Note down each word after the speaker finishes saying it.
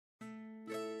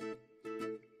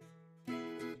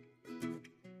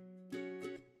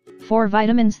4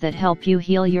 vitamins that help you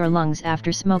heal your lungs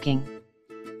after smoking.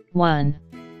 1.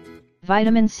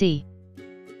 Vitamin C.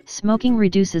 Smoking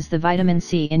reduces the vitamin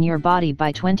C in your body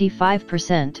by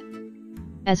 25%.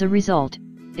 As a result,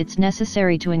 it's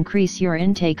necessary to increase your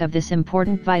intake of this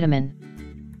important vitamin.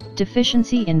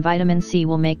 Deficiency in vitamin C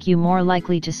will make you more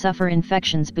likely to suffer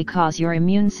infections because your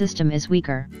immune system is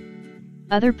weaker.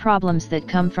 Other problems that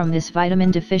come from this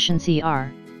vitamin deficiency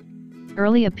are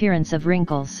early appearance of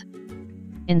wrinkles,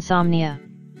 insomnia,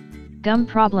 gum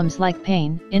problems like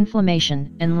pain,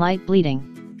 inflammation, and light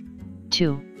bleeding.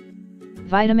 2.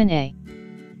 Vitamin A.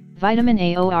 Vitamin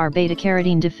A or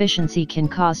beta-carotene deficiency can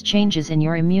cause changes in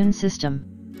your immune system.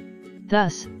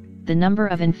 Thus, the number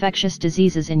of infectious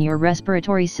diseases in your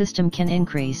respiratory system can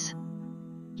increase.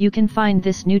 You can find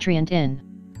this nutrient in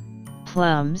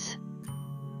plums,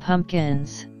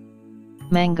 pumpkins,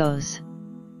 mangoes.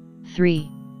 3.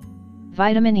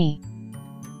 Vitamin E.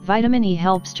 Vitamin E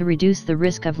helps to reduce the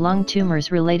risk of lung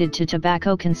tumors related to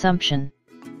tobacco consumption.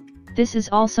 This is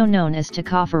also known as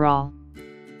tocopherol.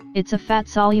 It's a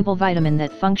fat-soluble vitamin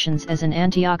that functions as an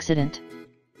antioxidant.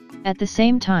 At the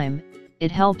same time,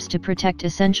 it helps to protect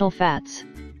essential fats.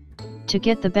 To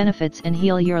get the benefits and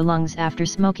heal your lungs after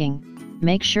smoking,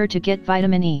 make sure to get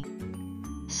vitamin E.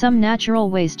 Some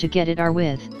natural ways to get it are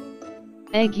with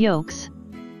egg yolks,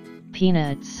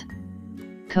 peanuts,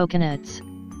 coconuts.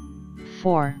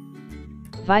 4.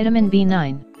 Vitamin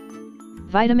B9.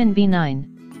 Vitamin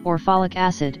B9, or folic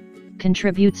acid,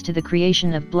 contributes to the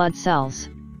creation of blood cells.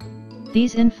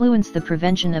 These influence the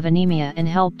prevention of anemia and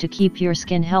help to keep your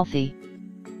skin healthy.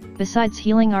 Besides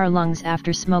healing our lungs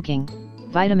after smoking,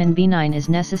 vitamin B9 is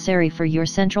necessary for your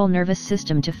central nervous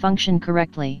system to function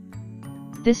correctly.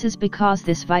 This is because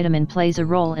this vitamin plays a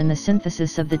role in the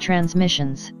synthesis of the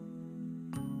transmissions.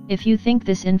 If you think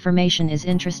this information is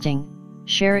interesting,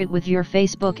 share it with your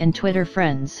Facebook and Twitter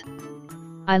friends.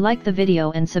 I like the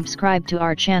video and subscribe to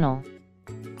our channel.